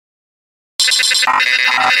Hello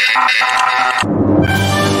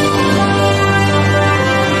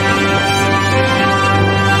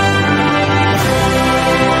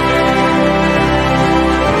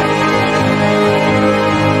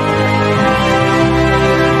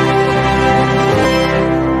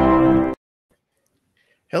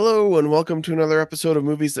and welcome to another episode of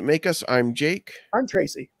Movies That Make Us. I'm Jake. I'm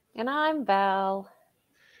Tracy. And I'm Val.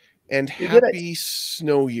 And happy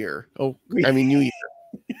snow year. New year.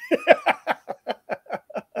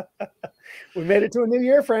 We made it to a new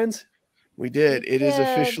year, friends. We did. It is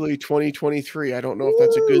officially 2023. I don't know if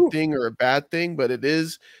that's a good thing or a bad thing, but it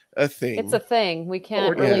is a thing. It's a thing. We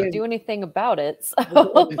can't really do anything about it. So.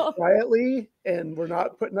 We're doing it quietly, and we're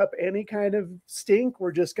not putting up any kind of stink.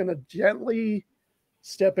 We're just going to gently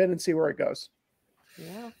step in and see where it goes.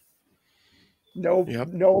 Yeah.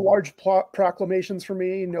 No large proclamations for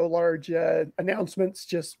me. No large announcements.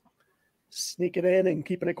 Just sneaking in and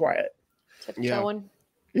keeping it quiet. Tiptoeing.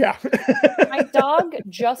 Yeah. My dog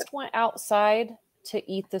just went outside to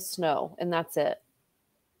eat the snow, and that's it.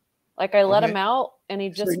 Like I let him out, and he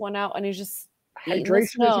just went out, and he's just eating the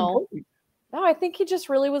snow. No, I think he just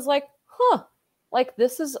really was like, like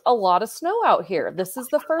this is a lot of snow out here. This is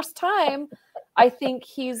the first time I think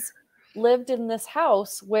he's lived in this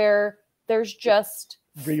house where there's just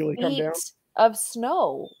feet of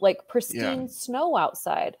snow, like pristine snow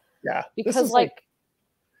outside. Yeah. Because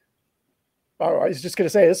I was just going to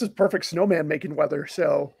say, this is perfect snowman making weather.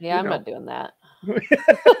 So yeah, I'm not doing that.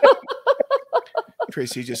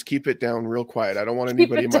 Tracy, just keep it down real quiet. I don't want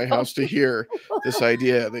anybody in my house to hear this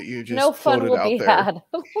idea that you just no fun floated will out be there. Had.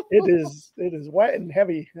 It is wet and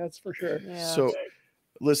heavy. That's for sure. Yeah. So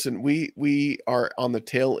listen, we are on the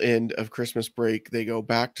tail end of Christmas break. They go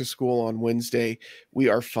back to school on Wednesday. We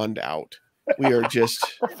are funned out. We are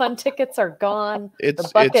just the fun tickets are gone. The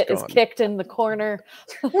bucket is kicked in the corner.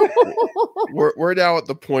 we're now at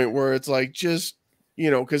the point where it's like just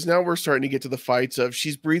because now we're starting to get to the fights of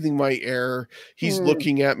she's breathing my air, he's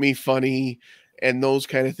looking at me funny, and those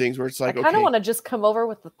kind of things where it's like, I kind of want to just come over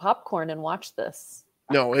with the popcorn and watch this.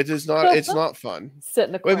 No, it is not. It's not fun. Sit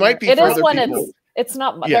in the corner. It might be. It for is other when people. it's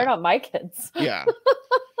not. They're not my kids. Yeah.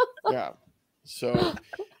 Yeah. So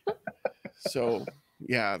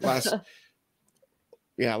yeah.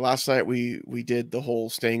 Last night we did the whole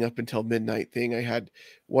staying up until midnight thing. I had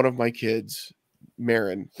one of my kids,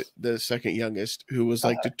 Marin, the second youngest, who was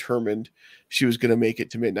like determined she was going to make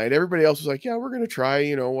it to midnight. Everybody else was like, yeah, we're going to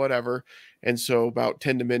try, whatever. And so about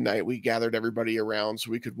 10 to midnight, we gathered everybody around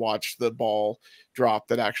so we could watch the ball drop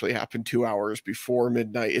that actually happened 2 hours before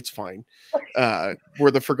midnight. It's fine.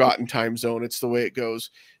 We're the forgotten time zone. It's the way it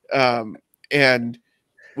goes. And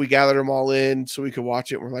we gathered them all in so we could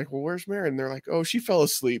watch it. We're like, well, where's Marin? They're like, oh, she fell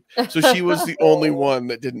asleep. So she was the only one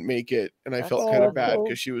that didn't make it. And I felt kind of bad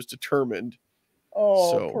because she was determined.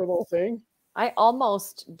 Oh, poor little thing. I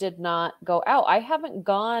almost did not go out. I haven't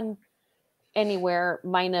gone anywhere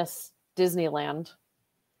minus Disneyland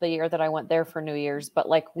the year that I went there for New Year's, but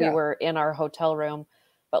we were in our hotel room,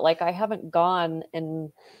 but I haven't gone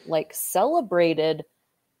and celebrated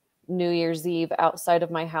New Year's Eve outside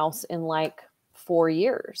of my house in 4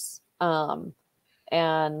 years.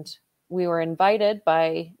 And we were invited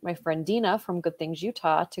by my friend Dina from Good Things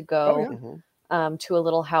Utah to go to a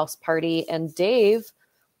little house party, and Dave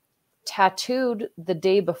tattooed the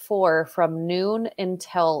day before from noon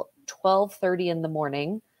until 12:30 in the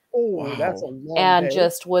morning. Oh, wow. That's a long and day.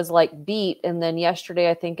 Just was beat. And then yesterday,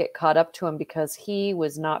 I think it caught up to him because he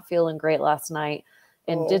was not feeling great last night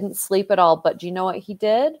and didn't sleep at all. But do you know what he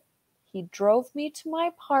did? He drove me to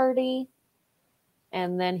my party,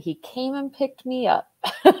 and then he came and picked me up.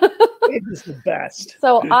 It was the best.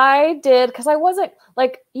 So I did, because I wasn't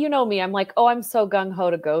me. I'm like, oh, I'm so gung-ho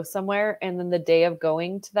to go somewhere. And then the day of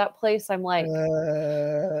going to that place, I'm like,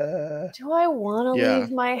 do I want to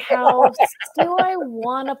leave my house? Do I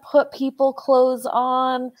want to put people clothes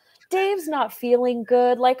on? Dave's not feeling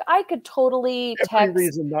good. I could totally text. Every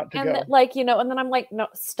reason not to go. And then I'm like, no,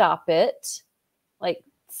 stop it.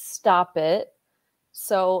 Stop it.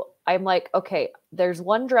 So I'm like, okay, there's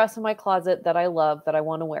one dress in my closet that I love that I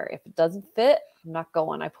want to wear. If it doesn't fit, I'm not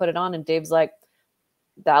going. I put it on, and Dave's like,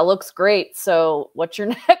 that looks great. So what's your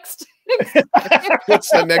next? What's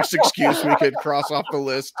the next excuse we could cross off the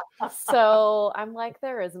list? So I'm like,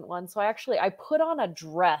 there isn't one. So I put on a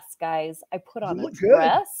dress, guys. I put on a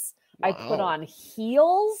dress. Wow. I put on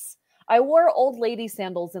heels. I wore old lady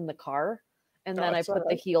sandals in the car. And then I put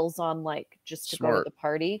the heels on just to go to the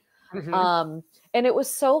party. Mm-hmm. And it was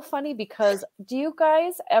so funny because do you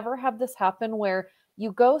guys ever have this happen where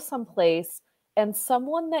you go someplace and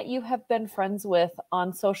someone that you have been friends with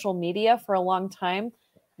on social media for a long time,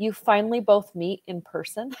 you finally both meet in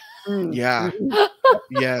person. Yeah.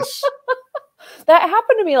 Yes. That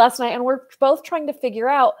happened to me last night, and we're both trying to figure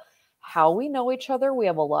out how we know each other. We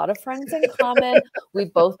have a lot of friends in common.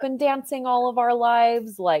 We've both been dancing all of our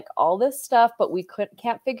lives, like all this stuff, but we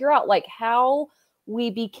can't figure out like how we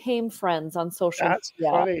became friends on social media. That's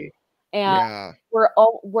funny. And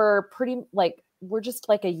we're pretty like, we're just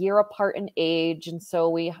like a year apart in age. And so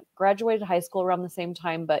we graduated high school around the same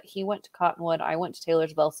time, but he went to Cottonwood. I went to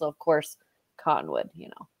Taylorsville. So of course, Cottonwood, you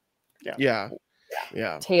know. Yeah.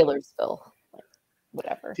 Taylorsville, like,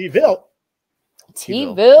 whatever. T-ville.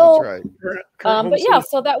 T-ville. That's right. But yeah,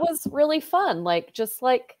 so that was really fun. Like, just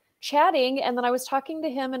like chatting. And then I was talking to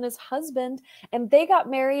him and his husband, and they got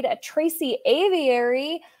married at Tracy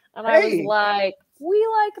Aviary. And I was like, we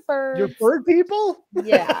like birds. You're bird people?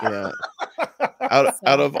 Yeah.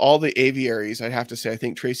 Out of all the aviaries, I'd have to say, I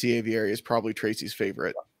think Tracy Aviary is probably Tracy's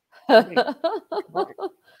favorite. Yeah.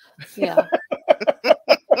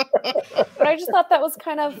 But I just thought that was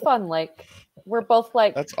kind of fun. Like, we're both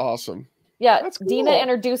like, that's awesome. Yeah. That's cool. Dina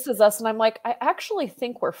introduces us, and I'm like, I actually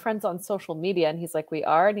think we're friends on social media. And he's like, we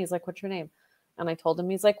are. And he's like, what's your name? And I told him,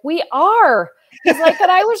 he's like, we are. He's like,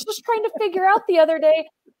 and I was just trying to figure out the other day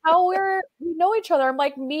how we know each other. I'm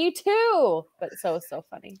like, me too. But so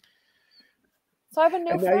funny. So I have a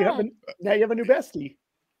new friend. Now you have a new bestie.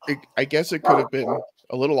 I guess it could have been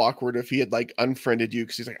a little awkward if he had like unfriended you,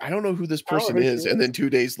 because he's like, I don't know who this person is. And then 2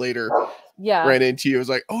 days later, ran into you. It was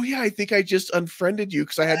like, oh yeah, I think I just unfriended you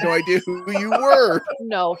because I had no idea who you were.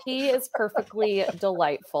 No, he is perfectly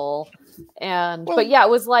delightful. But yeah, it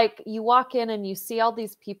was like you walk in and you see all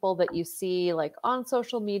these people that you see like on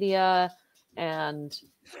social media, and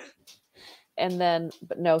then,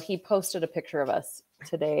 but no, he posted a picture of us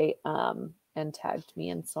today and tagged me.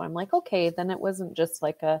 And so I'm like, okay, then it wasn't just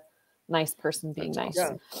like a nice person being nice.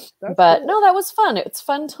 Yeah, but cool. No, that was fun. It's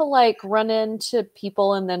fun to like run into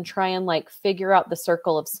people and then try and like figure out the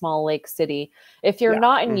circle of Small Lake City. If you're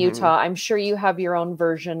not in Utah, I'm sure you have your own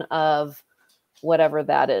version of whatever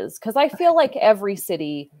that is. Cause I feel like every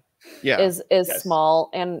city is small.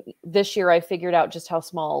 And this year I figured out just how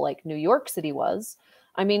small like New York City was.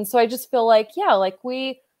 I mean, so I just feel like, yeah, like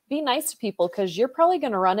we be nice to people because you're probably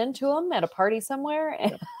going to run into them at a party somewhere.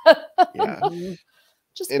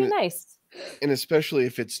 Just be nice. And especially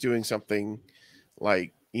if it's doing something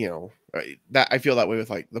like, you know, that I feel that way with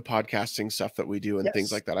like the podcasting stuff that we do and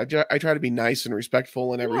things like that. I try to be nice and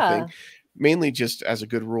respectful and everything, mainly just as a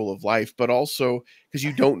good rule of life, but also because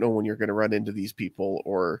you don't know when you're going to run into these people,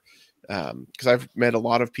 or because I've met a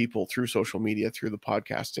lot of people through social media, through the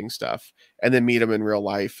podcasting stuff, and then meet them in real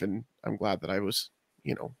life. And I'm glad that I was,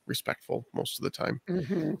 you know, respectful most of the time.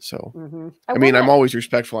 So, I mean, I'm always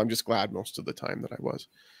respectful. I'm just glad most of the time that I was.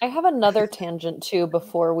 I have another tangent too,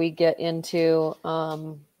 before we get into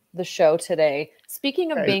the show today.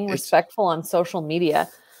 Speaking of being respectful on social media,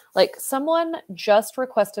 like someone just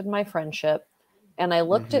requested my friendship, and I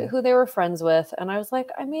looked at who they were friends with, and I was like,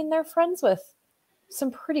 I mean, they're friends with some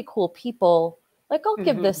pretty cool people. Like, I'll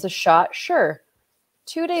give this a shot. Sure.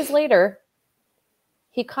 2 days later,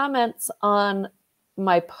 he comments on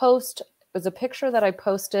my post. It was a picture that I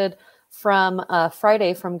posted from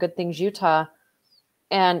Friday from Good Things Utah.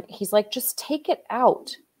 And he's like, just take it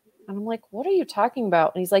out. And I'm like, what are you talking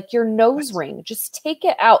about? And he's like, your nose ring, just take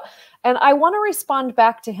it out. And I want to respond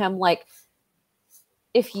back to him like,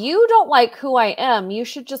 if you don't like who I am, you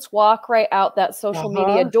should just walk right out that social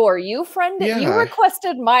media door. You you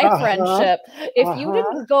requested my friendship. If you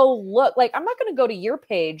didn't go look, like, I'm not going to go to your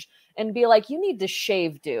page and be like, you need to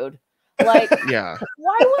shave, dude. Like, why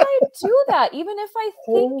would I do that? Even if I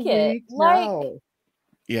think it, like,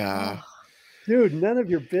 dude, none of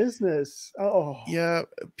your business. Yeah,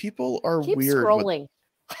 people are keep weird. Scrolling.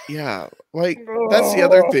 Like that's the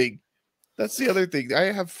other thing. That's the other thing.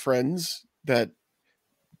 I have friends that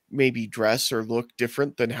maybe dress or look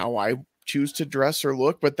different than how I choose to dress or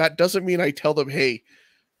look, but that doesn't mean I tell them, hey,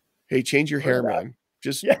 change your hair, man.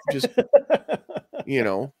 Just you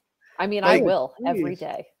know. I mean, like, I will every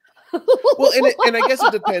day. Well, and I guess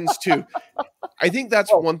it depends too. I think that's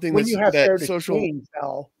one thing that social change,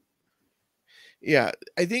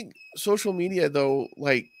 I think social media though,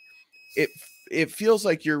 like it feels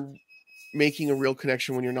like you're making a real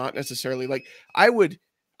connection when you're not necessarily. Like I would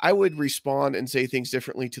respond and say things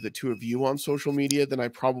differently to the two of you on social media than I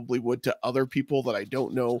probably would to other people that I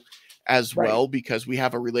don't know as well, because we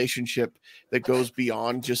have a relationship that goes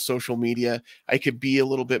beyond just social media. I could be a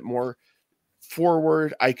little bit more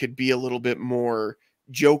forward. I could be a little bit more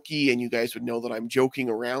jokey, and you guys would know that I'm joking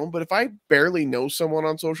around. But if I barely know someone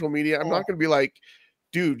on social media, I'm not going to be like,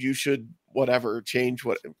 dude, you should whatever change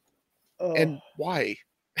what and why.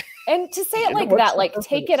 And to say it like that, like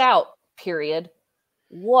take it out, period.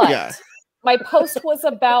 What? Yeah. My post was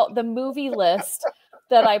about the movie list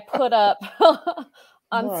that I put up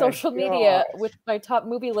on social media with my top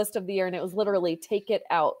movie list of the year. And it was literally take it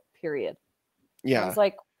out, period. Yeah. I was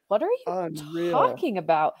like, what are you talking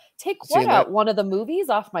about? Take what out? One of the movies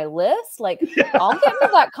off my list? Like, I'll get into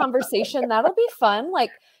that conversation. That'll be fun.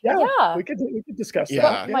 Like, yeah. We could discuss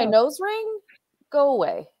that. My nose ring, go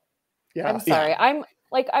away. Yeah. I'm sorry. I'm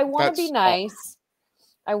like, I want to be nice.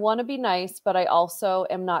 I want to be nice, but I also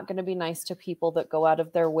am not going to be nice to people that go out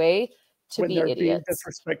of their way to be idiots. Being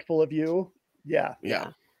disrespectful of you. Yeah.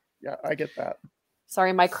 I get that.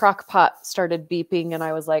 Sorry, my crock pot started beeping, and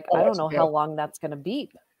I was like, I don't know how long that's going to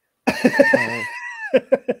beep.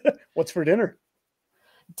 What's for dinner?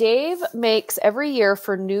 Dave makes every year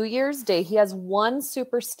for New Year's Day. He has one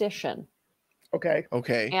superstition. Okay.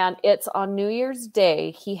 And it's on New Year's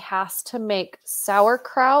Day. He has to make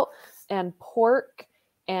sauerkraut and pork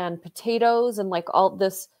and potatoes and like all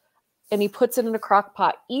this. And he puts it in a crock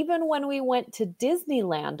pot. Even when we went to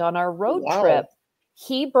Disneyland on our road trip,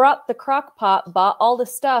 he brought the crock pot, bought all the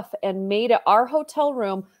stuff, and made it. Our hotel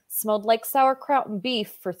room smelled like sauerkraut and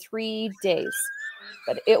beef for 3 days.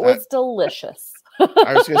 But it was delicious.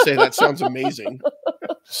 I was going to say, that sounds amazing.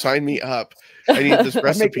 Sign me up. I need this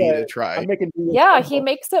recipe to try. He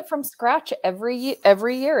makes it from scratch every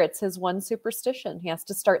year. It's his one superstition. He has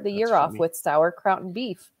to start the year off with sauerkraut and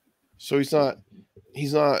beef. So he's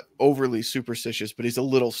not overly superstitious, but he's a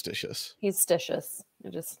little stitious. He's stitious.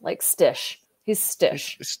 Just like Stish. He's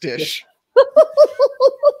Stish. Stish.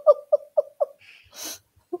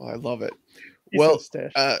 Oh, I love it.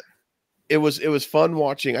 It was fun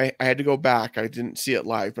watching. I had to go back. I didn't see it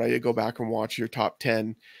live, but I did go back and watch your top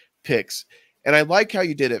 10 picks. And I like how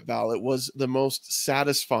you did it, Val. It was the most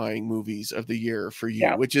satisfying movies of the year for you,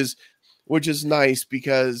 which is nice,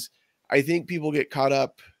 because I think people get caught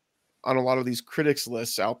up on a lot of these critics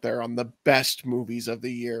lists out there on the best movies of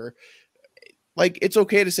the year. Like, it's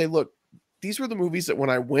okay to say, look, these were the movies that when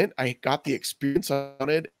I went, I got the experience on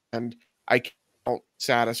it and I felt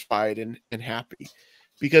satisfied and happy,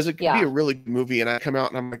 because it could be a really good movie and I come out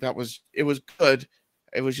and I'm like, it was good.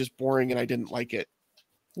 It was just boring and I didn't like it.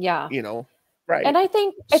 Yeah. Right. And I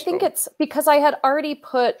think it's because I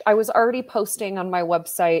was already posting on my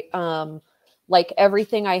website, like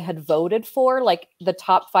everything I had voted for, like the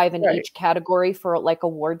top 5 in each category for like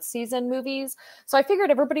award season movies. So I figured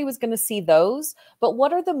everybody was going to see those. But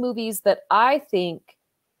what are the movies that I think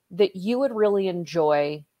that you would really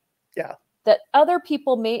enjoy? Yeah. That other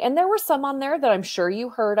people may, and there were some on there that I'm sure you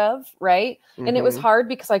heard of, right? Mm-hmm. And it was hard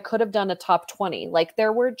because I could have done a top 20. Like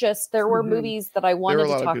there were movies that I wanted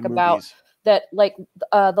to talk about that, like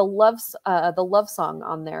the love song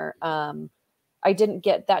on there.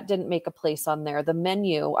 Didn't make a place on there. The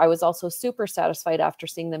Menu, I was also super satisfied after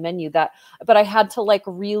seeing The Menu, but I had to like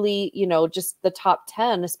really, just the top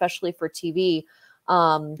 10, especially for TV.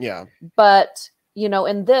 But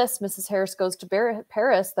in this, Mrs. Harris Goes to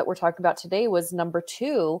Paris that we're talking about today was number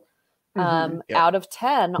 2 out of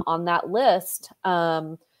 10 on that list.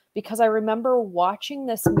 Because I remember watching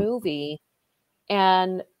this movie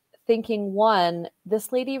and thinking, one,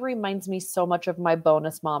 this lady reminds me so much of my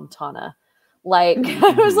bonus mom, Tana. Like,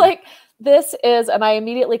 I was like, this is, and I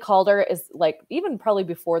immediately called her, is like, even probably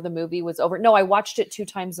before the movie was over. No, I watched it 2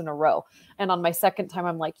 times in a row. And on my second time,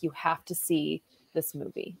 I'm like, you have to see this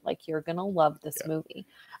movie. Like, you're going to love this movie.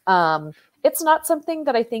 It's not something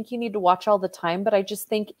that I think you need to watch all the time, but I just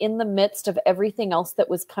think in the midst of everything else that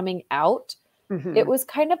was coming out, it was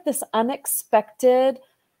kind of this unexpected,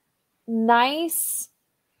 nice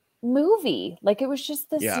movie. Like, it was just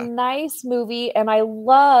this nice movie, and I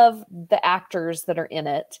love the actors that are in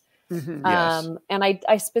it. And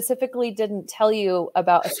I specifically didn't tell you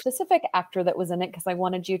about a specific actor that was in it because I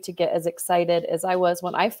wanted you to get as excited as I was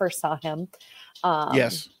when I first saw him.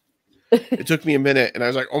 Yes. It took me a minute and I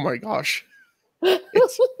was like, oh my gosh.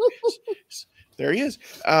 There he is.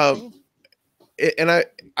 And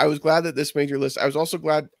I was glad that this made your list. I was also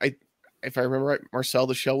glad, if I remember right, Marcel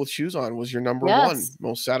the Shell with Shoes On was your number 1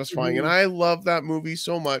 most satisfying. And I love that movie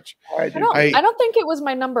so much. I don't think it was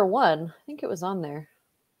my number 1. I think it was on there.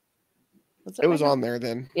 It was on there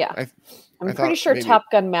then. Yeah. I'm pretty sure Top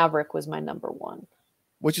Gun Maverick was my number 1.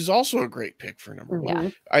 Which is also a great pick for number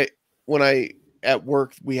 1. Yeah. At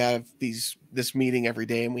work, we have this meeting every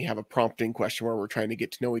day, and we have a prompting question where we're trying to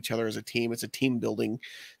get to know each other as a team. It's a team building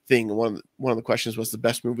thing. One of the questions was the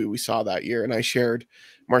best movie we saw that year, and I shared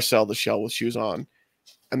Marcel the Shell with Shoes On,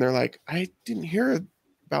 and they're like, I didn't hear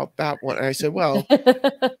about that one. And I said, well,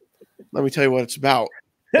 let me tell you what it's about.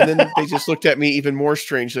 And then they just looked at me even more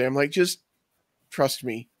strangely. I'm like, just trust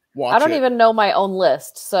me. watch I don't it. even know my own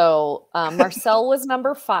list. So Marcel was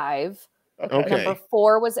number 5. Okay. Number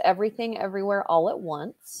 4 was Everything Everywhere All at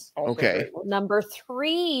Once. Okay. Number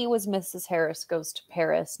 3 was Mrs. Harris Goes to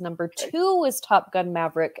Paris. Number 2 was Top Gun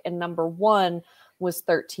Maverick. And number 1 was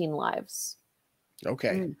 13 Lives.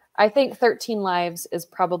 Okay. I think 13 Lives is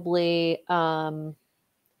probably one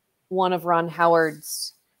of Ron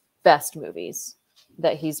Howard's best movies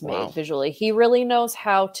that he's made visually. He really knows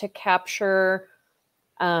how to capture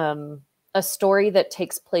a story that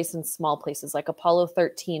takes place in small places, like Apollo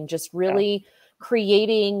 13, just really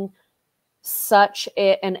creating such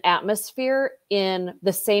an atmosphere in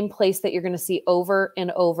the same place that you're going to see over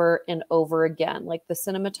and over and over again. Like the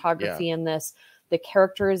cinematography in this, the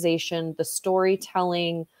characterization, the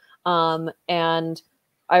storytelling. And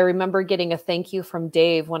I remember getting a thank you from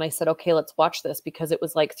Dave when I said, okay, let's watch this, because it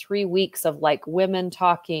was like 3 weeks of like women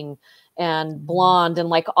talking and blonde and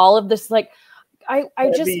like all of this, like,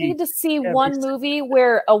 I just need to see one movie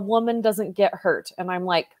where a woman doesn't get hurt. And I'm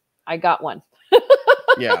like, I got one.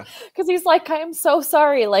 Yeah. Because he's like, I am so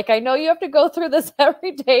sorry. Like, I know you have to go through this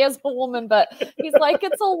every day as a woman, but he's like,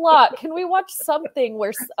 it's a lot. Can we watch something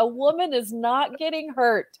where a woman is not getting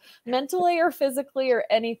hurt mentally or physically or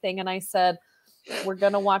anything? And I said, we're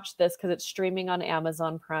going to watch this because it's streaming on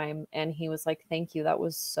Amazon Prime. And he was like, thank you. That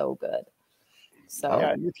was so good. So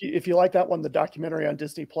yeah, if you like that one, the documentary on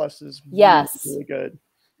Disney Plus is really good.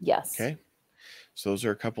 Yes. Okay. So those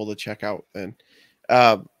are a couple to check out then.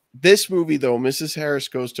 This movie though, Mrs. Harris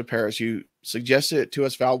Goes to Paris, you suggested it to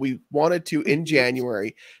us, Val. We wanted to in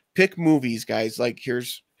January pick movies, guys. Like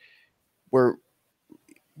here's where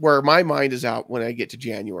my mind is out when I get to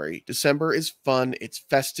January. December is fun. It's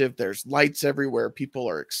festive. There's lights everywhere. People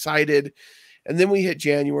are excited. And then we hit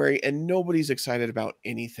January and nobody's excited about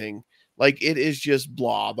anything. Like it is just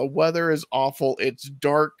blah. The weather is awful. It's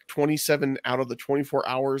dark 27 out of the 24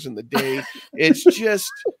 hours in the day. It's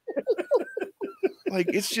just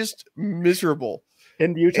like, it's just miserable.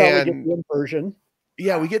 In Utah, we get the inversion.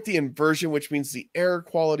 Yeah, we get the inversion, which means the air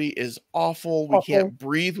quality is awful. We can't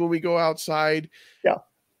breathe when we go outside. Yeah.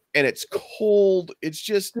 And it's cold. It's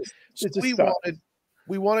just,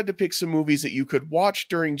 we wanted to pick some movies that you could watch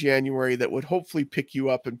during January that would hopefully pick you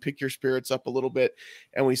up and pick your spirits up a little bit.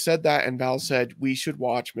 And we said that, and Val said we should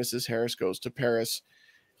watch Mrs. Harris Goes to Paris.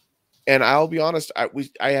 And I'll be honest,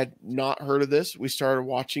 I had not heard of this. We started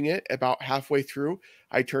watching it about halfway through.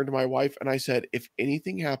 I turned to my wife and I said, if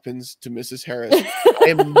anything happens to Mrs. Harris, I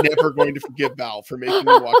am never going to forgive Val for making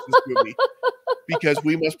me watch this movie, because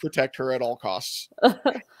we must protect her at all costs.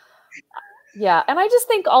 Yeah. And I just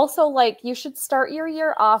think also, like, you should start your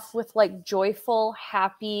year off with like joyful,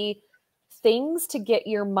 happy things to get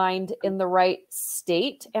your mind in the right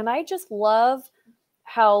state. And I just love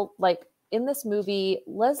how, like, in this movie,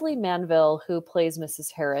 Leslie Manville, who plays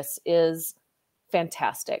Mrs. Harris, is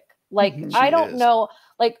fantastic. Like, I don't know,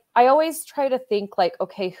 like, I always try to think like,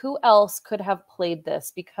 okay, who else could have played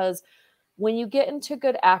this? Because when you get into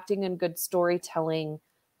good acting and good storytelling,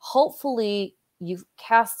 hopefully you've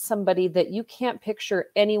cast somebody that you can't picture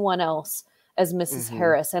anyone else as Mrs.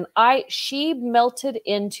 Harris. And she melted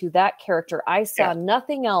into that character. I saw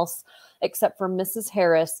nothing else except for Mrs.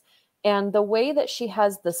 Harris. And the way that she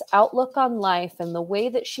has this outlook on life and the way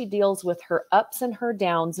that she deals with her ups and her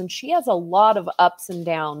downs. And she has a lot of ups and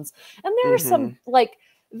downs. And there are some like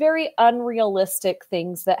very unrealistic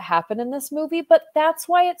things that happen in this movie, but that's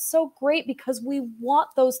why it's so great, because we want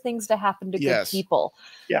those things to happen to good people.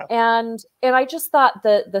 Yeah. And I just thought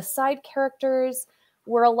the side characters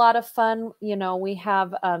were a lot of fun. You know, we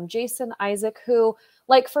have Jason Isaac, who,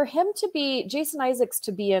 like, for him to be Jason Isaacs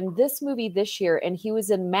to be in this movie this year, and he was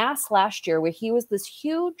in Mass last year, where he was this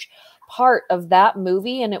huge part of that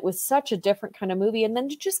movie, and it was such a different kind of movie, and then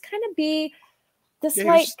to just kind of be this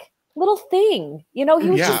little thing, you know, he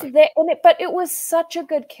was just there in it, but it was such a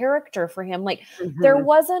good character for him. Like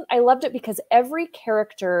I loved it because every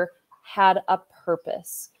character had a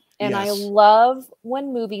purpose. And I love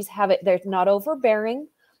when movies have it. They're not overbearing.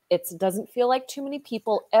 It doesn't feel like too many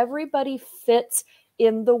people. Everybody fits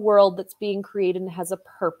in the world that's being created and has a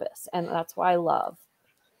purpose. And that's why I love.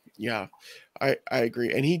 Yeah, I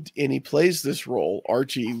agree. And he plays this role,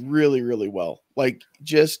 Archie, really, really well. Like,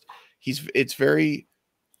 just, it's very,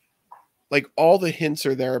 like, all the hints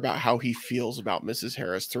are there about how he feels about Mrs.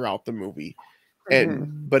 Harris throughout the movie.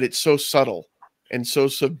 But it's so subtle and so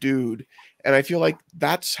subdued. And I feel like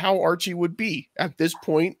that's how Archie would be at this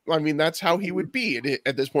point. I mean, that's how he would be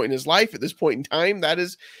at this point in his life, at this point in time.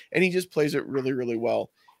 And he just plays it really, really well.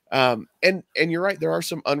 And you're right, there are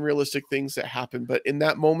some unrealistic things that happen, but in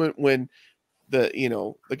that moment when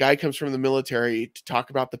the guy comes from the military to talk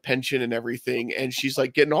about the pension and everything, and she's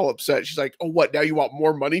like getting all upset. She's like, oh, what, now you want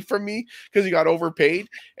more money from me because you got overpaid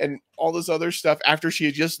and all this other stuff after she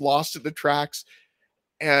had just lost at the tracks.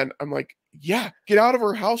 And I'm like, yeah, get out of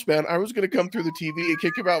her house, man. I was going to come through the TV and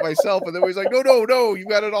kick him out myself. And then he's like, no, you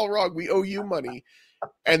got it all wrong. We owe you money.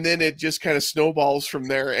 And then it just kind of snowballs from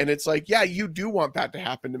there. And it's like, yeah, you do want that to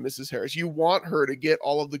happen to Mrs. Harris. You want her to get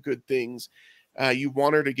all of the good things. You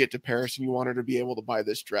want her to get to Paris, and you want her to be able to buy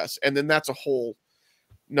this dress. And then that's a whole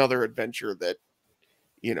another adventure that,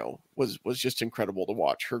 was just incredible to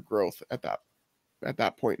watch her growth at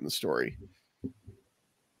that point in the story.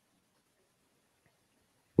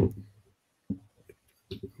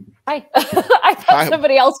 Hi. I thought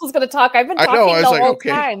somebody else was going to talk. I've been talking the whole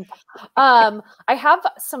time. I have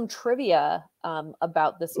some trivia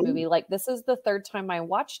about this movie. Like, this is the third time I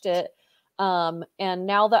watched it. And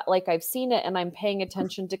now that I've seen it and I'm paying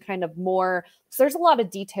attention to kind of more, so there's a lot of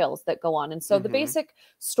details that go on. And so the basic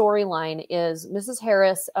storyline is Mrs.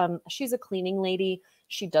 Harris, she's a cleaning lady.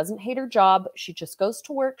 She doesn't hate her job. She just goes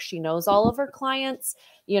to work. She knows all of her clients.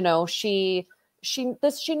 This is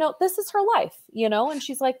her life, and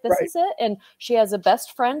she's like, this is it. And she has a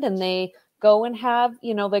best friend, and they go and have,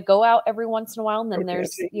 they go out every once in a while, and then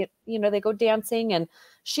they go dancing, and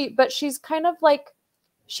she's kind of like,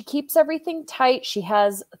 she keeps everything tight. She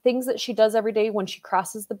has things that she does every day. When she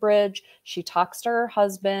crosses the bridge, she talks to her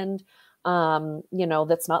husband,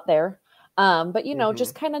 that's not there. But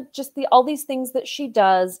just kind of all these things that she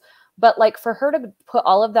does. But for her to put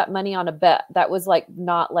all of that money on a bet, that was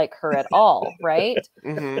not like her at all, right?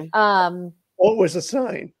 Well, it was a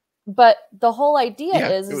sign. But the whole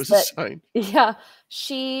idea is that a sign.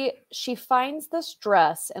 She finds this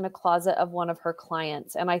dress in a closet of one of her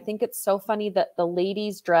clients, and I think it's so funny that the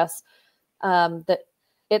lady's dress, that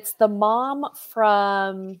it's the mom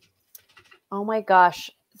from, oh my gosh,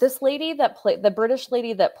 this lady that the British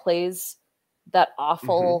lady that plays that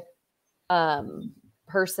awful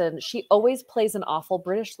person. She always plays an awful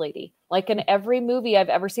British lady. Like in every movie I've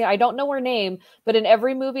ever seen, I don't know her name, but in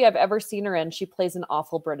every movie I've ever seen her in, she plays an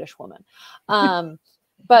awful British woman.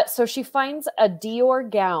 But so she finds a Dior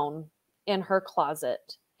gown in her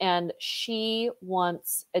closet, and she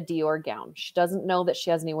wants a Dior gown. She doesn't know that she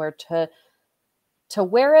has anywhere to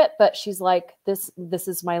wear it, but she's like, this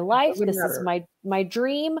is my life. This is my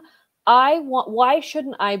dream. Why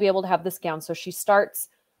shouldn't I be able to have this gown? So she starts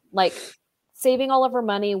saving all of her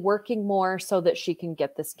money, working more so that she can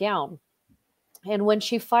get this gown. And when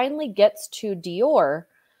she finally gets to Dior,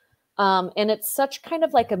 and it's such kind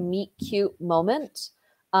of like a meet cute moment,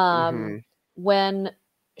 when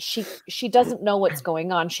she doesn't know what's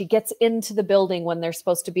going on. She gets into the building when there's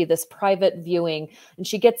supposed to be this private viewing, and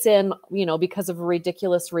she gets in, because of a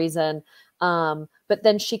ridiculous reason. But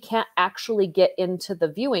then she can't actually get into the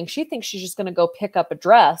viewing. She thinks she's just going to go pick up a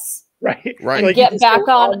dress. Right. And get back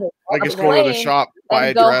on just going to the shop, buy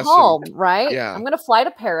a go dress, home, right? Yeah. I'm going to fly to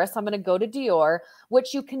Paris. I'm going to go to Dior,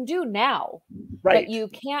 which you can do now, but you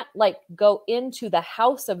can't go into the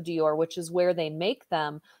house of Dior, which is where they make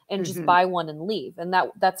them, and just buy one and leave. And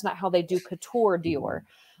that's not how they do couture Dior.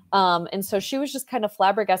 And so she was just kind of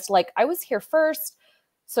flabbergasted. I was here first.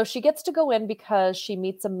 So she gets to go in because she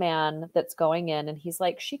meets a man that's going in, and he's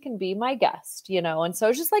like, she can be my guest, And so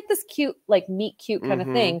it's just this cute, meet cute kind of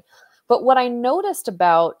thing. But what I noticed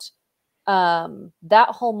about that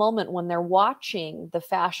whole moment when they're watching the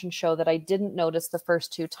fashion show that I didn't notice the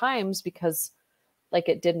first two times because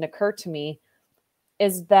it didn't occur to me,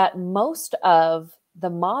 is that most of the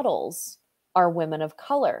models are women of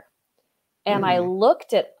color. And I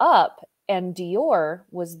looked it up, and Dior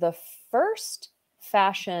was the first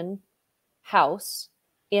fashion house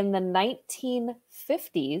in the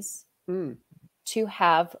 1950s to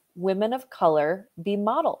have women of color be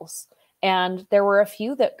models. And there were a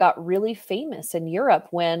few that got really famous in Europe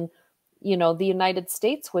when, the United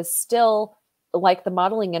States was still the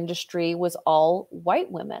modeling industry was all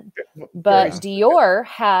white women. But Dior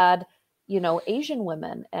had, Asian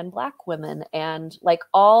women and Black women and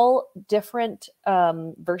all different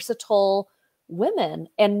versatile women,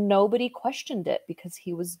 and nobody questioned it because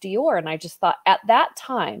he was Dior. And I just thought at that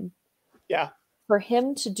time, for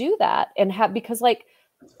him to do that and because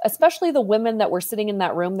especially the women that were sitting in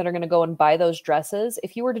that room that are going to go and buy those dresses,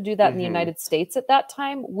 if you were to do that in the United States at that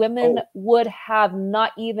time, women would have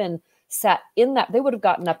not even sat in that. They would have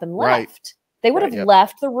gotten up and left. They would have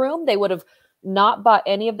left the room. They would have not bought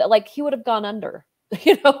any of that. He would have gone under,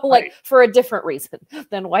 for a different reason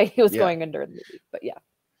than why he was going under in the movie. But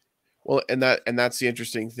well, and that's the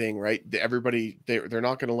interesting thing, right? Everybody, they're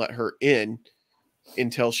not going to let her in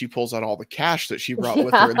until she pulls out all the cash that she brought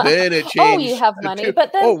with her, and then it changed. Oh, you have money,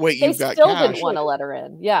 but then wait, they you've got still cash. didn't want to let her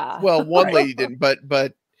in. Yeah. Well, one lady didn't,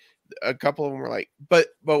 but a couple of them were like, but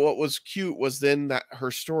what was cute was then that her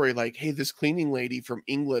story, like, hey, this cleaning lady from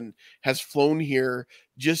England has flown here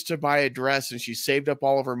just to buy a dress, and she saved up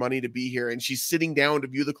all of her money to be here, and she's sitting down to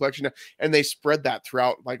view the collection. And they spread that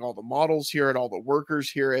throughout, like, all the models hear it, all the workers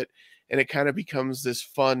hear it, and it kind of becomes this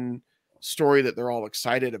fun story that they're all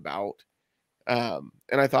excited about.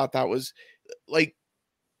 And I thought that was like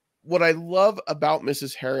what I love about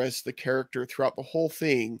Mrs. Harris, the character throughout the whole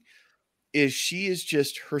thing, is she is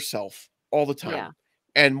just herself all the time. Yeah.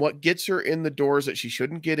 And what gets her in the doors that she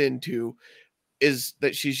shouldn't get into is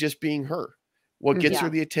that she's just being her. What gets her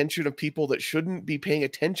the attention of people that shouldn't be paying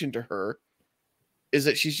attention to her is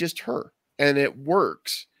that she's just her, and it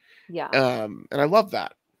works. Yeah. And I love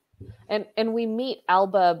that. And we meet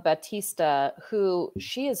Alba Batista, who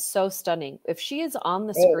she is so stunning. If she is on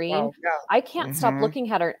the screen, wow. I can't stop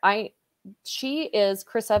looking at her. She is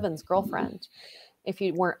Chris Evans' girlfriend, if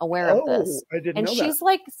you weren't aware of this. I didn't and know she's that.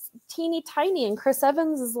 like teeny tiny, and Chris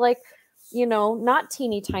Evans is like, not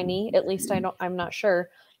teeny tiny, at least I'm not sure.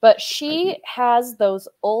 But she has those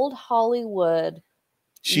old Hollywood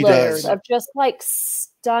layers of just like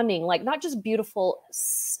stunning, like not just beautiful,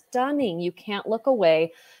 stunning. You can't look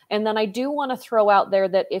away. And then I do want to throw out there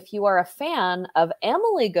that if you are a fan of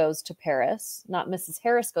Emily Goes to Paris, not Mrs.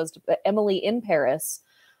 Harris Goes to, but Emily in Paris,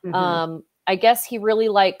 I guess he really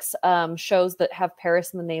likes shows that have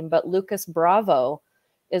Paris in the name, but Lucas Bravo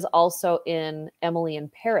is also in Emily in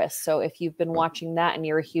Paris. So if you've been watching that and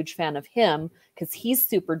you're a huge fan of him, because he's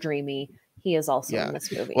super dreamy, he is also in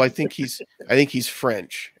this movie. Well, I think he's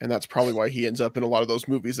French, and that's probably why he ends up in a lot of those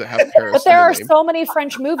movies that have Paris. But there are so many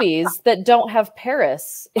French movies that don't have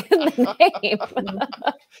Paris in the name.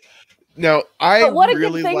 Now, but what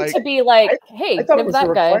really a good thing like, to be like, hey, I thought it was that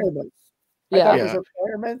a guy. requirement. I thought it was a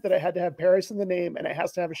requirement that it had to have Paris in the name, and it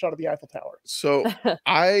has to have a shot of the Eiffel Tower. So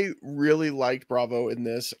I really liked Bravo in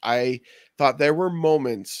this. I thought there were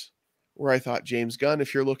moments where I thought, James Gunn,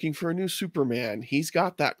 if you're looking for a new Superman, he's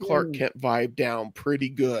got that Clark Kent vibe down pretty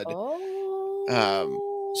good.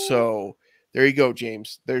 So there you go,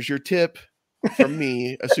 James. There's your tip from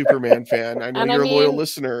me, a Superman fan. I know you're a loyal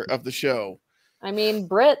listener of the show. I mean,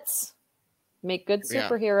 Brits make good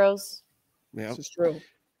superheroes. Yeah, this is true.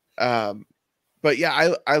 But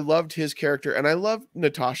yeah, I loved his character, and I love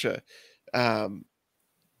Natasha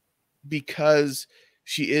because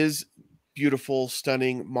she is beautiful,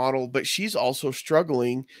 stunning model, but she's also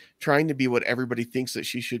struggling, trying to be what everybody thinks that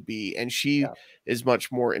she should be. And she is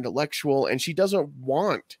much more intellectual, and she doesn't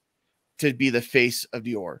want to be the face of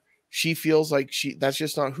Dior. She feels like that's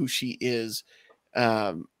just not who she is.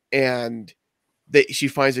 And that she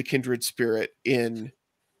finds a kindred spirit in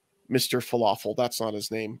Mr. Falafel. That's not his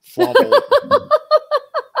name. Flavel.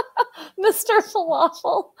 Mr.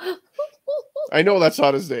 Falafel. I know that's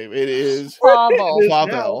not his name. It is Flavel.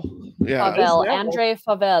 Flavel. Yeah. Favel. Andre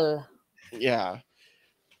Favel. Yeah.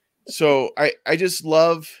 So I just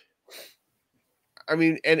love, I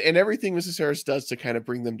mean, and everything Mrs. Harris does to kind of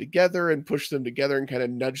bring them together and push them together and kind of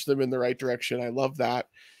nudge them in the right direction. I love that.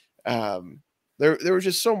 There was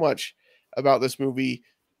just so much about this movie.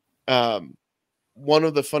 One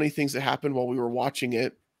of the funny things that happened while we were watching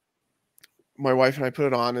it, my wife and I put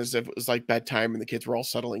it on as if it was like bedtime and the kids were all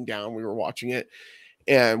settling down. We were watching it,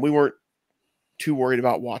 and we weren't too worried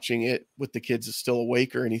about watching it with the kids still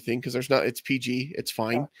awake or anything, because it's PG, it's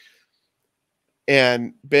fine.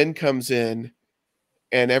 And Ben comes in,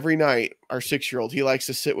 and every night our 6-year-old, he likes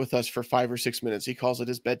to sit with us for 5 or 6 minutes. He calls it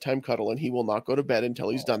his bedtime cuddle, and he will not go to bed until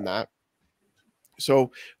he's done that.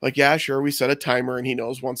 So, like, yeah, sure, we set a timer, and he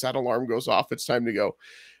knows once that alarm goes off, it's time to go.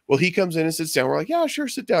 Well, he comes in and sits down. We're like, yeah, sure,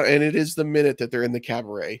 sit down. And it is the minute that they're in the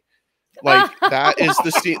cabaret. Like, that is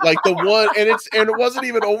the scene, like the one, and it wasn't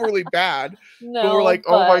even overly bad. No, but we're like,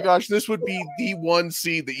 oh my gosh, this would be the one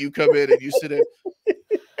scene that you come in and you sit in.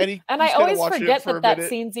 And I always forget that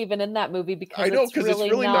scene's even in that movie, because it's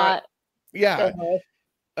really not. Yeah.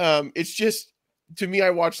 It's just, to me, I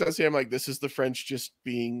watched that scene, I'm like, this is the French just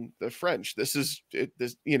being the French. This is it.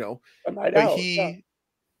 This, but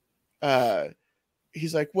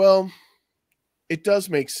he's like, well, it does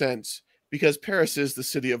make sense because Paris is the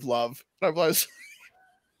city of love. And I'm like,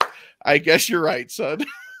 I guess you're right, son.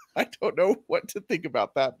 I don't know what to think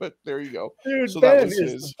about that, but there you go. Dude, so that was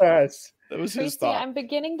his best. That was Tracy, his thought. I'm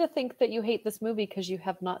beginning to think that you hate this movie because you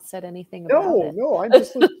have not said anything about it. No, I'm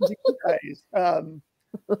just listening to you guys.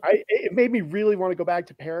 It made me really want to go back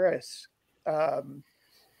to Paris.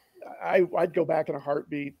 I'd go back in a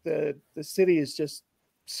heartbeat. The city is just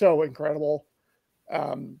so incredible.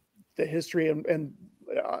 the history, and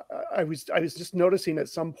I was just noticing at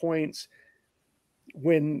some points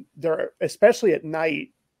when they're, especially at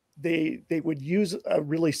night, they would use a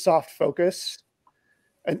really soft focus,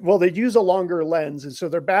 and well, they'd use a longer lens, and so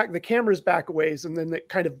the camera's back a ways, and then it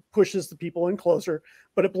kind of pushes the people in closer,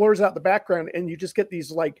 but it blurs out the background, and you just get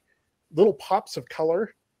these like little pops of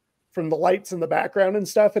color from the lights in the background and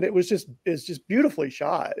stuff, and it's just beautifully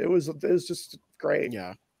shot. It was just great.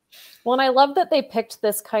 Yeah. Well, and I love that they picked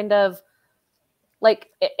this kind of, like,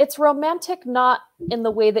 it's romantic, not in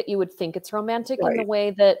the way that you would think it's romantic, in the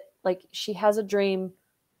way that, like, she has a dream,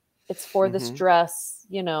 it's for this dress,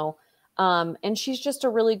 you know, and she's just a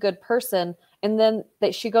really good person. And then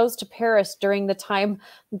that she goes to Paris during the time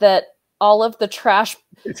that all of the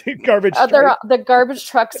the garbage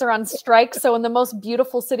trucks are on strike. So in the most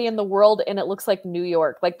beautiful city in the world, and it looks like New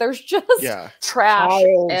York. Like, there's just trash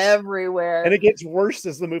everywhere. And it gets worse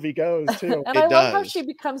as the movie goes too. And I love how she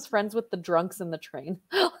becomes friends with the drunks in the train.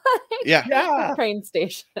 The train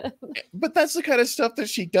station. But that's the kind of stuff that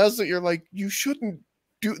she does that you're like, you shouldn't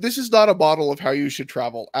do. This is not a model of how you should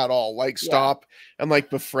travel at all. Like, stop and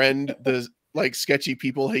like befriend the like sketchy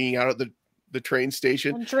people hanging out at the train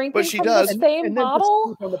station. But she does. The same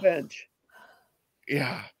model on the bench.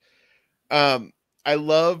 Yeah. I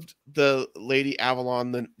loved the Lady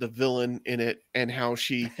Avalon, the villain in it, and how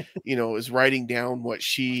she, you know, is writing down what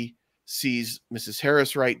she sees Mrs.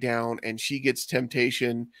 Harris write down, and she gets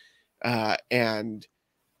temptation, and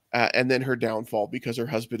then her downfall because her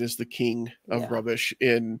husband is the king of rubbish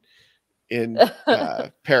in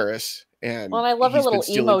Paris. And I love her little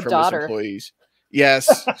emo daughter. Employees.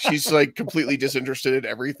 Yes, she's like completely disinterested in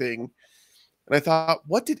everything. And I thought,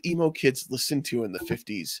 what did emo kids listen to in the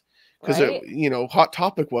 50s? Because, you know, Hot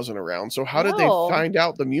Topic wasn't around. So how did they find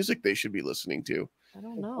out the music they should be listening to? I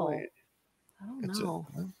don't know.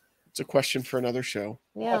 It's a question for another show.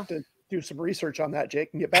 Yeah. We'll have to do some research on that, Jake,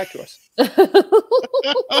 and get back to us.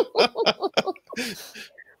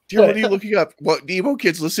 Dear, what are you looking up? What emo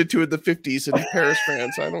kids listened to in the 50s in Paris,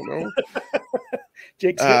 France? I don't know.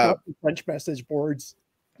 Jake's hitting up the French message boards.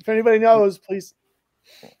 If anybody knows, please.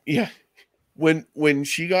 Yeah. When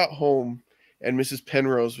she got home and Mrs.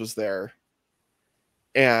 Penrose was there,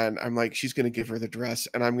 and I'm like, she's going to give her the dress,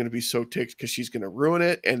 and I'm going to be so ticked because she's going to ruin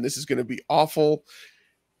it, and this is going to be awful.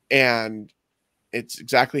 And it's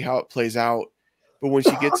exactly how it plays out. But when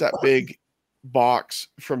she gets that big box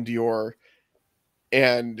from Dior,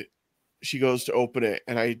 and she goes to open it,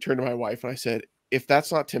 and I turned to my wife and I said, if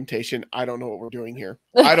that's not temptation, I don't know what we're doing here.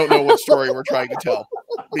 I don't know what story we're trying to tell,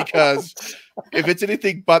 because if it's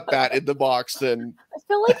anything but that in the box, then I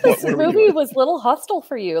feel like this movie was a little hostile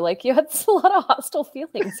for you. Like, you had a lot of hostile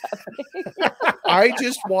feelings happening. I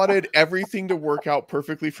just wanted everything to work out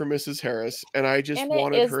perfectly for Mrs. Harris, and I just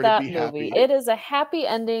wanted her to be happy. It is a happy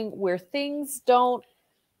ending where things don't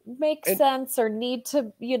make sense or need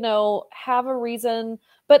to, you know, have a reason,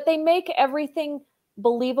 but they make everything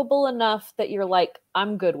believable enough that you're like,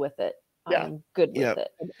 I'm good with it. I'm good with it.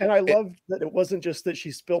 And I loved that it wasn't just that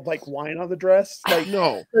she spilled like wine on the dress. Like,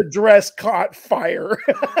 no, the dress caught fire.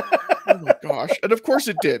 Oh my gosh. And of course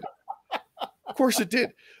it did. Of course it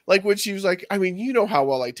did. Like, when she was like, I mean, you know how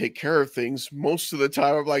well I take care of things. Most of the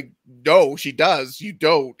time I'm like, no, she does. You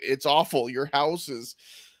don't. It's awful. Your house is.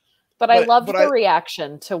 But I loved the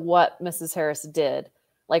reaction to what Mrs. Harris did.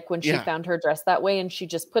 Like, when she found her dress that way, and she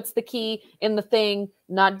just puts the key in the thing,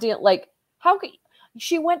 like, how could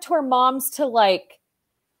she went to her mom's to, like,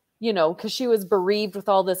 you know, because she was bereaved with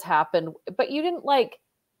all this happened, but you didn't like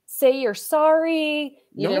say you're sorry.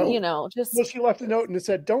 You didn't, you know, just. Well, she left a note and it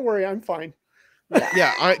said, "Don't worry, I'm fine."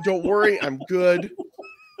 Yeah, don't worry, I'm good.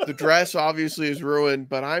 The dress obviously is ruined,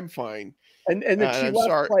 but I'm fine. And then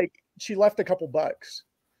she left a couple bucks.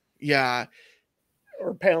 Yeah.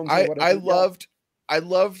 Or pounds or whatever. I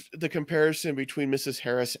loved the comparison between Mrs.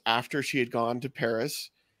 Harris after she had gone to Paris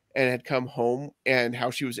and had come home, and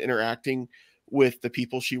how she was interacting with the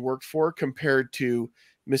people she worked for compared to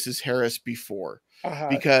Mrs. Harris before.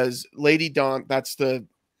 Because Lady Dawn, that's the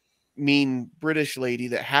mean British lady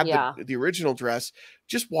that had the original dress,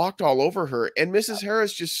 just walked all over her. And Mrs.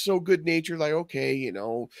 Harris just so good natured, like, okay, you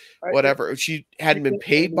know, whatever. She hadn't been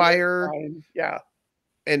paid by her. Yeah.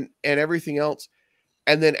 And everything else.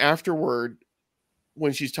 And then afterward,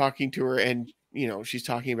 when she's talking to her, and, you know, she's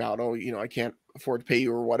talking about, oh, you know, I can't afford to pay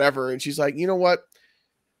you or whatever. And she's like, you know what?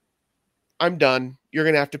 I'm done. You're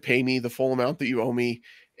going to have to pay me the full amount that you owe me,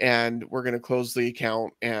 and we're going to close the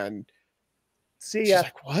account. And she's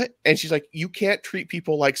like, what? And she's like, you can't treat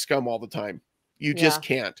people like scum all the time. You just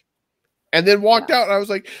can't. And then walked out, and I was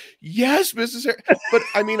like, yes, Mrs. Harris. But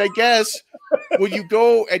I mean, I guess when you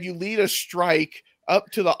go and you lead a strike up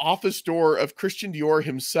to the office door of Christian Dior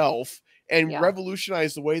himself and Yeah.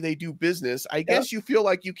 revolutionize the way they do business, I guess you feel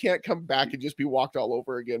like you can't come back and just be walked all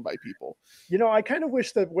over again by people. You know, I kind of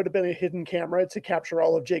wish that would have been a hidden camera to capture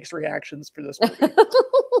all of Jake's reactions for this movie.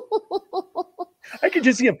 I could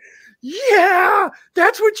just see him. Yeah,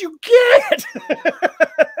 that's what you get.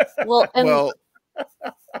 Well, and Well,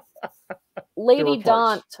 Lady were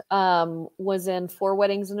parts. Daunt was in Four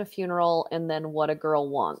Weddings and a Funeral, and then What a Girl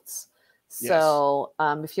Wants. So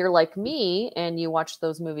if you're like me and you watched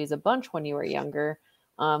those movies a bunch when you were younger,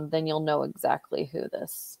 then you'll know exactly who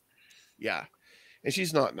this. Yeah. And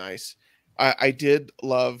she's not nice. I did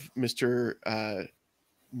love Mr.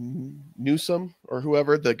 Newsom or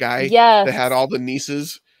whoever, the guy Yes. that had all the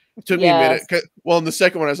nieces. It took me a minute. Well, in the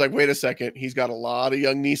second one, I was like, wait a second. He's got a lot of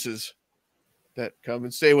young nieces that come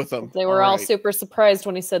and stay with him. They were all super surprised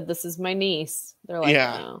when he said, "This is my niece." They're like,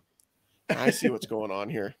 yeah, oh. I see what's going on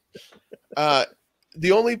here.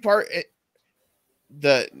 The only part,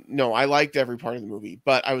 I liked every part of the movie,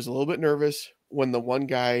 but I was a little bit nervous when the one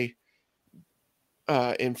guy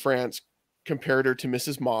in France compared her to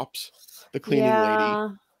Mrs. Mops, the cleaning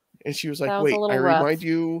lady. And she was like, wait, I remind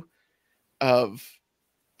you of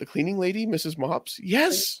the cleaning lady, Mrs. Mops?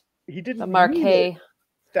 Yes. He didn't the Marquis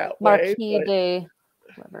that Marquis way, de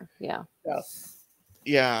whatever. Yeah.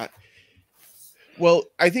 Yeah. Well,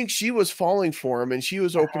 I think she was falling for him and she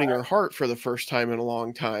was opening her heart for the first time in a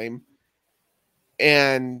long time.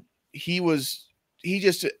 And he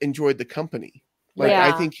just enjoyed the company. Like,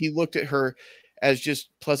 I think he looked at her as just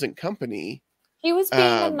pleasant company. He was being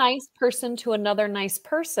a nice person to another nice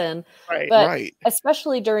person. Right. But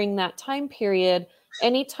especially during that time period,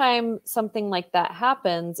 anytime something like that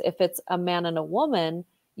happens, if it's a man and a woman,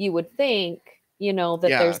 you would think, that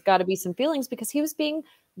there's got to be some feelings, because he was being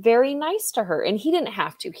very nice to her and he didn't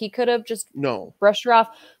have to. He could have just brushed her off.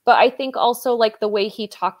 But I think also, like, the way he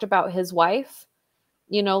talked about his wife,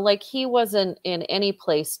 like, he wasn't in any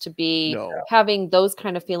place to be having those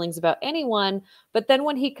kind of feelings about anyone. But then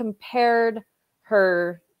when he compared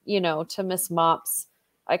her, to Miss Mops,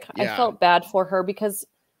 I felt bad for her, because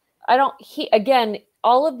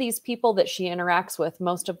all of these people that she interacts with,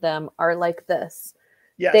 most of them are like this.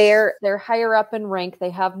 Yes. They're higher up in rank.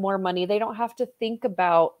 They have more money. They don't have to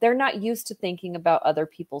they're not used to thinking about other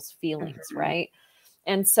people's feelings. Right.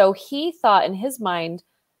 And so he thought in his mind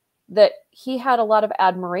that he had a lot of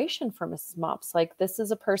admiration for Mrs. Mops. Like, this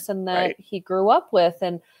is a person that he grew up with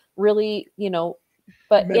and really,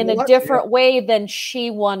 but in a different way than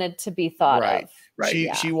she wanted to be thought of.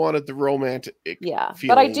 Right. She wanted the romantic.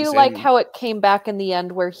 But I do like how it came back in the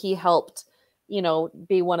end where he helped,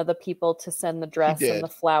 be one of the people to send the dress and the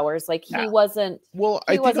flowers. Like, he wasn't. Well,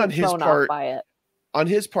 I think on his part, by it. On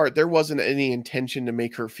his part, there wasn't any intention to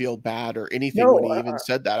make her feel bad or anything when he even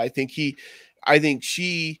said that. I think it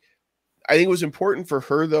was important for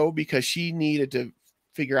her, though, because she needed to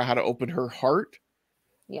figure out how to open her heart.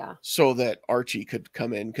 Yeah. So that Archie could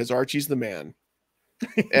come in, because Archie's the man.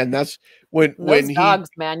 And that's when dogs,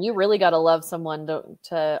 man, you really got to love someone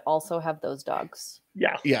to also have those dogs.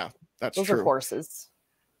 Yeah. Yeah, that's those true. Those are horses.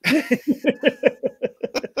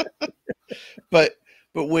 But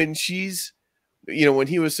when she's, when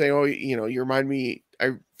he was saying, oh, you remind me,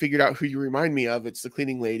 I figured out who you remind me of. It's the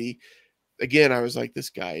cleaning lady. Again, I was like, this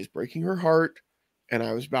guy is breaking her heart. And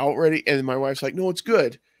I was about ready. And my wife's like, no, it's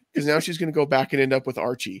good, because now she's going to go back and end up with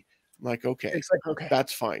Archie. I'm like, okay,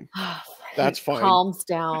 that's fine. That's fine. Calms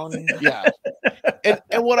down. Yeah.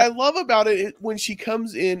 And what I love about it, when she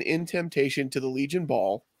comes in Temptation to the Legion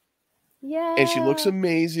Ball, and she looks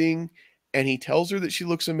amazing, and he tells her that she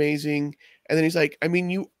looks amazing, and then he's like, I mean,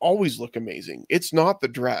 you always look amazing. It's not the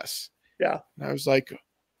dress. Yeah. And I was like,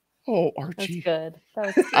 oh, Archie. That's good. That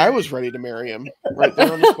was good. I was ready to marry him right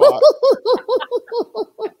there on the spot.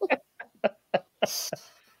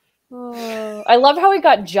 I love how he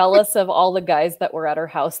got jealous of all the guys that were at her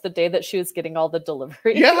house the day that she was getting all the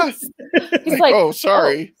deliveries. Yeah. He's like, oh,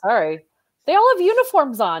 sorry. Oh, sorry. They all have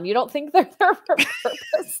uniforms on. You don't think they're there for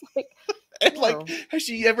purpose? Has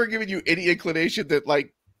she ever given you any inclination that,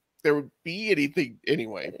 like, there would be anything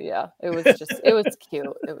anyway? Yeah, it was cute.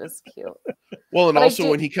 It was cute. Well, and also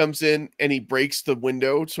when he comes in and he breaks the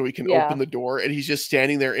window so he can open the door, and he's just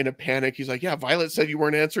standing there in a panic. He's like, yeah, Violet said you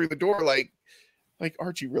weren't answering the door. Like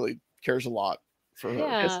Archie really cares a lot for her.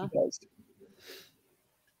 Yeah. Yes, he does.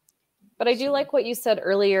 But I do like what you said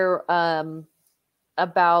earlier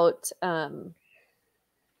about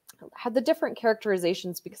had the different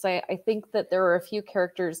characterizations, because I think that there are a few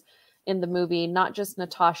characters in the movie, not just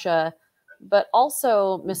Natasha, but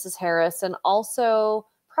also Mrs. Harris, and also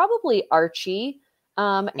probably Archie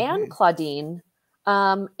and Claudine,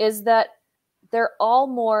 is that they're all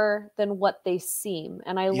more than what they seem.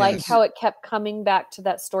 And I like Yes. how it kept coming back to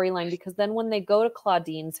that storyline, because then when they go to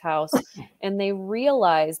Claudine's house and they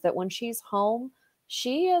realize that when she's home,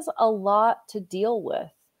 she has a lot to deal with.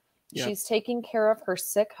 Yeah. She's taking care of her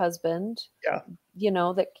sick husband, Yeah. you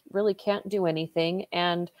know, that really can't do anything.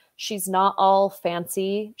 And she's not all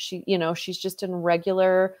fancy. She, you know, she's just in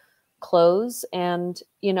regular clothes, and,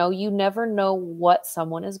 you know, you never know what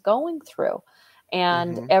someone is going through.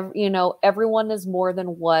 And, you know, everyone is more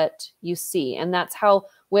than what you see. And that's how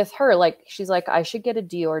with her, like, she's like, I should get a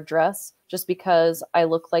Dior dress just because I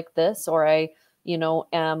look like this, or I, you know,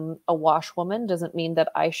 am a washwoman, doesn't mean that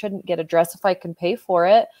I shouldn't get a dress if I can pay for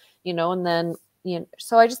it, you know. And then, you know,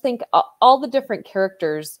 so I just think all the different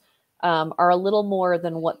characters are a little more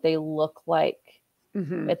than what they look like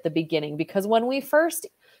at the beginning. Because when we first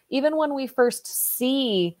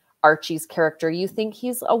see Archie's character, you think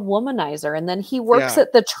he's a womanizer, and then he works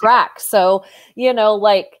at the track. So, you know,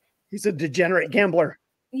 like, he's a degenerate gambler.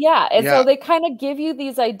 Yeah. And so they kind of give you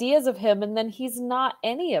these ideas of him, and then he's not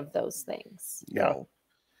any of those things.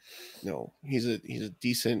 No, he's a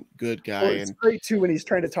decent, good guy. Well, it's great too when he's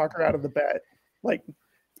trying to talk her out of the bed. Like,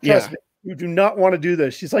 trust me, you do not want to do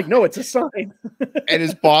this. She's like, no, it's a sign. And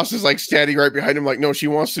his boss is like standing right behind him, like, no, she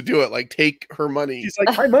wants to do it. Like, take her money. He's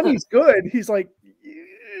like, my money's good. He's like,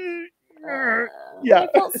 I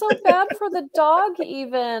felt so bad for the dog,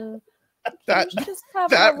 even. Just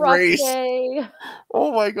that a rough race. Day.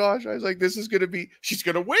 Oh my gosh. I was like, this is going to be, she's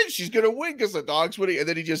going to win. She's going to win because the dog's winning. And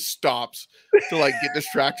then he just stops to like get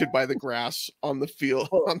distracted by the grass on the field,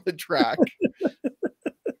 on the track.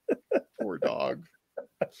 Poor dog.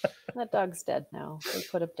 That dog's dead now. They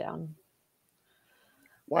put him down.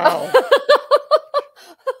 Wow.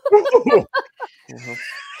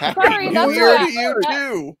 Happy New Year to you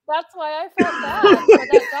too. That's why I felt bad for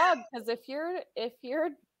that dog. Because if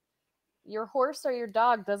your horse or your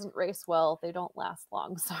dog doesn't race well, they don't last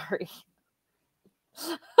long. Sorry.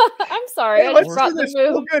 I'm sorry. I just brought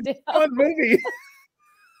the movie.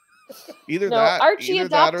 Either that or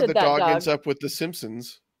the dog dog ends up with the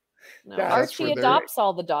Simpsons. No, Archie adopts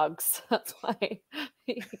all the dogs. That's why.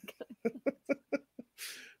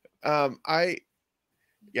 I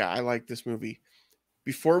like this movie.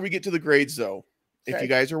 Before we get to the grades, though, if you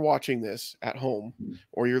guys are watching this at home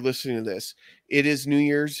or you're listening to this, it is New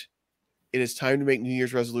Year's. It is time to make New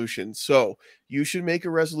Year's resolutions. So you should make a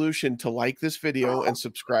resolution to like this video and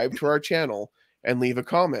subscribe to our channel and leave a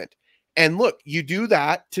comment. And look, you do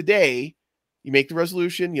that today. You make the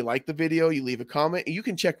resolution, you like the video, you leave a comment, and you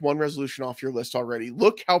can check one resolution off your list already.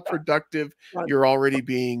 Look how productive you're already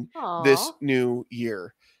being this new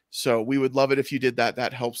year. So we would love it if you did that.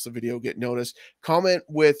 That helps the video get noticed. Comment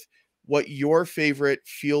with what your favorite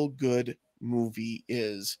feel-good movie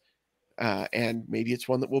is. And maybe it's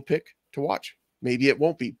one that we'll pick to watch. Maybe it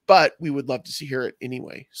won't be, but we would love to hear it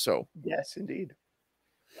anyway. So yes, indeed.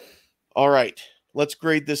 All right, let's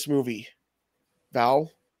grade this movie. Val,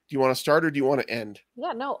 do you want to start or do you want to end?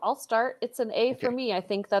 Yeah, no, I'll start. It's an A for me. I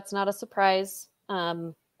think that's not a surprise.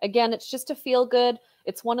 Again, it's just a feel good.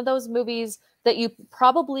 It's one of those movies that you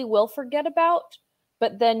probably will forget about,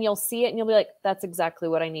 but then you'll see it and you'll be like, that's exactly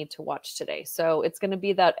what I need to watch today. So it's going to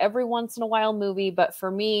be that every once in a while movie. But for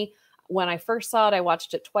me, when I first saw it, I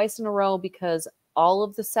watched it twice in a row because all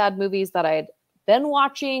of the sad movies that I had been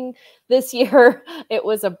watching this year, it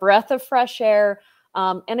was a breath of fresh air.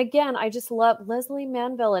 And again, I just love Leslie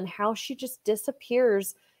Manville and how she just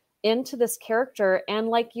disappears into this character. And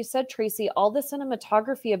like you said, Tracy, all the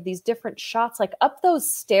cinematography of these different shots, like up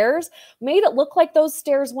those stairs, made it look like those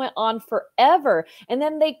stairs went on forever. And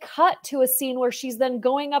then they cut to a scene where she's then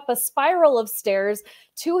going up a spiral of stairs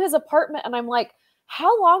to his apartment. And I'm like,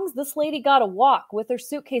 how long's this lady got to walk with her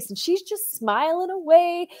suitcase? And she's just smiling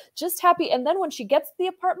away, just happy. And then when she gets to the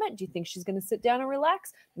apartment, do you think she's going to sit down and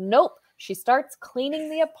relax? Nope. She starts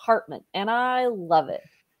cleaning the apartment, and I love it.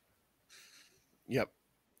 Yep.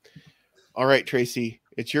 All right, Tracy,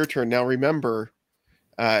 it's your turn. Now, remember,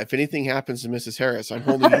 if anything happens to Mrs. Harris, I'm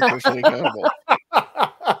holding you personally accountable.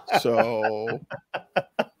 So,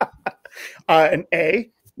 an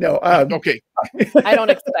A? No. Okay. I don't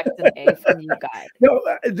expect an A from you guys. No,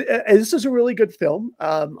 this is a really good film.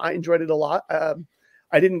 I enjoyed it a lot.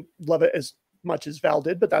 I didn't love it as much as Val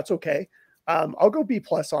did, but that's okay. I'll go B+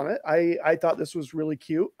 on it. I thought this was really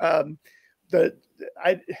cute. The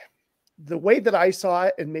way that I saw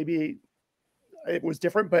it, and maybe it was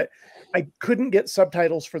different, but I couldn't get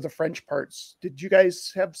subtitles for the French parts. Did you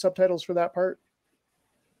guys have subtitles for that part?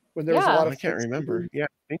 When there was a lot of I can't remember. Yeah,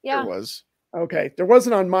 I think there was. Okay, there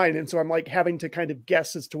wasn't on mine, and so I'm like having to kind of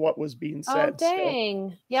guess as to what was being said. Oh,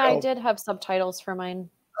 dang. So, I did have subtitles for mine.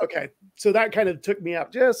 Okay. So that kind of took me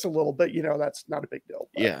out just a little bit, you know, that's not a big deal.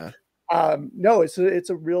 But, Yeah. No, it's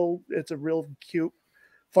a real cute,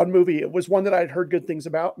 fun movie. It was one that I'd heard good things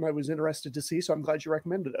about and I was interested to see. So I'm glad you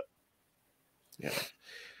recommended it. Yeah.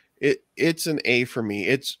 It's an A for me.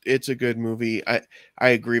 It's a good movie. I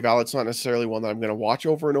agree, Val. It's not necessarily one that I'm going to watch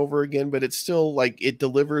over and over again, but it's still like it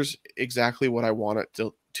delivers exactly what I want it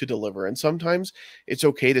to deliver. And sometimes it's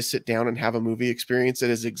okay to sit down and have a movie experience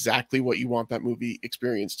that is exactly what you want that movie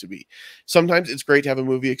experience to be. Sometimes it's great to have a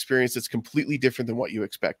movie experience that's completely different than what you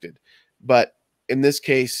expected. But in this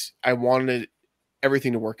case, I wanted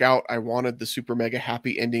everything to work out. I wanted the super mega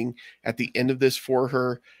happy ending at the end of this for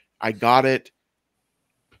her. I got it.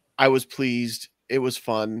 I was pleased. It was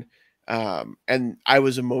fun. And I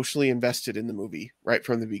was emotionally invested in the movie right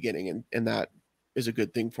from the beginning. And that is a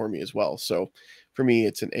good thing for me as well. So for me,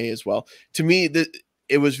 it's an A as well. To me,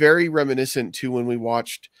 it was very reminiscent to when we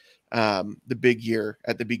watched The Big Year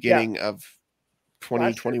at the beginning of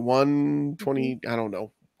 2021, 20, I don't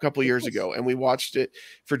know, a couple years ago. And we watched it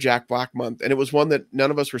for Jack Black month. And it was one that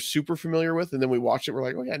none of us were super familiar with. And then we watched it. We're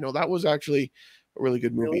like, oh yeah, no, that was actually a really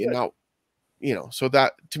good movie. Really good. And now, you know, so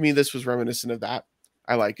that to me, this was reminiscent of that.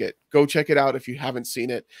 I like it. Go check it out if you haven't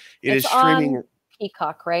seen it. It's streaming on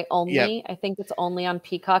Peacock, right? Only. Yep. I think it's only on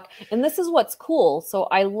Peacock. And this is what's cool. So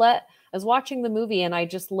I was watching the movie and I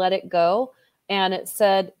just let it go. And it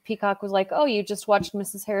said, Peacock was like, oh, you just watched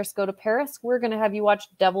Mrs. Harris Go to Paris. We're going to have you watch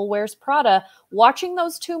Devil Wears Prada. Watching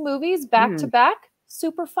those two movies back to back,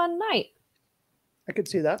 super fun night. I could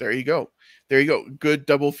see that. There you go. There you go. Good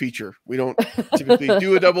double feature. We don't typically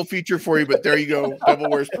do a double feature for you, but there you go. Devil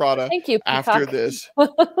Wears Prada. Thank you, Peacock. After this.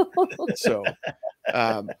 So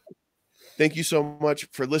thank you so much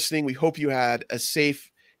for listening. We hope you had a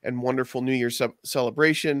safe and wonderful New Year's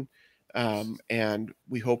celebration. And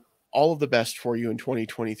we hope all of the best for you in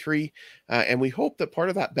 2023. And we hope that part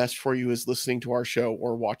of that best for you is listening to our show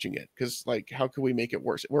or watching it. Because, like, how can we make it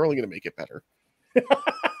worse? We're only going to make it better.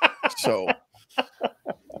 So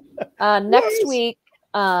next week,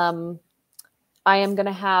 I am going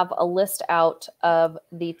to have a list out of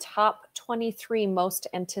the top 23 most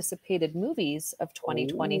anticipated movies of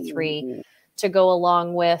 2023 to go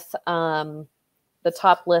along with the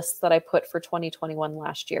top lists that I put for 2021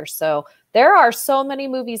 last year. So there are so many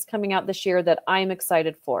movies coming out this year that I'm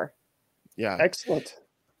excited for. Yeah. Excellent.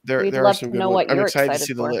 There are some good ones. I'm excited to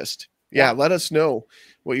see the list. Yeah, let us know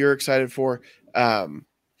what you're excited for.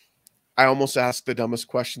 I almost asked the dumbest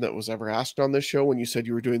question that was ever asked on this show when you said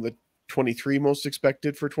you were doing the 23 most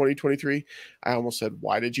expected for 2023. I almost said,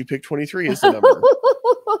 why did you pick 23 as the number?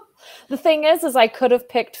 The thing is I could have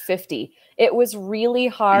picked 50. It was really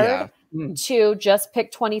hard to just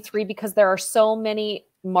pick 23 because there are so many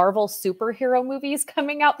Marvel superhero movies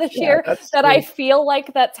coming out this year that I feel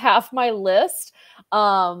like that's half my list.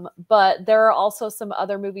 But there are also some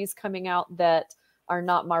other movies coming out that are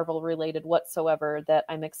not Marvel related whatsoever that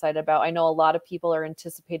I'm excited about. I know a lot of people are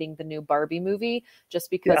anticipating the new Barbie movie just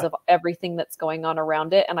because of everything that's going on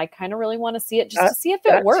around it. And I kind of really want to see it just to see if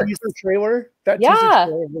it works. Teaser trailer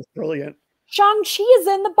was brilliant. Shang-Chi is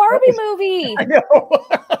in the Barbie movie. I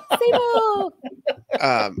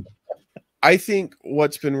know. I think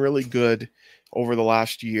what's been really good over the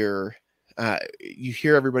last year, you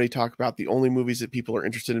hear everybody talk about the only movies that people are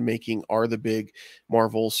interested in making are the big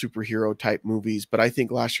Marvel superhero type movies. But I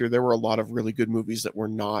think last year there were a lot of really good movies that were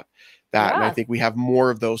not that. Yeah. And I think we have more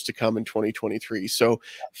of those to come in 2023. So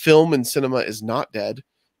film and cinema is not dead,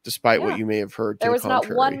 despite what you may have heard. There was not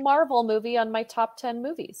one Marvel movie on my top 10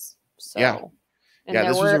 movies. So,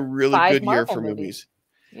 this was a really good year for movies.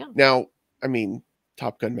 Yeah. Now, I mean,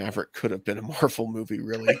 Top Gun Maverick could have been a Marvel movie,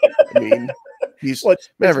 really. I mean,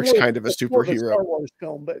 Maverick's kind of a superhero. Star Wars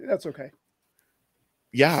film, but that's okay.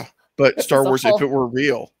 Yeah, but Star Wars, if it were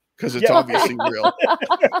real, because it's obviously real.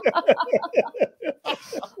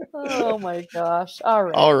 Oh my gosh! All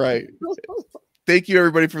right. All right. Thank you,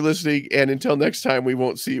 everybody, for listening. And until next time, we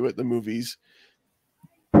won't see you at the movies.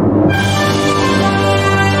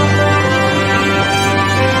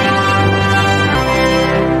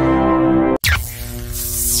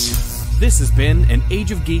 This has been an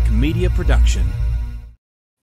Age of Geek media production.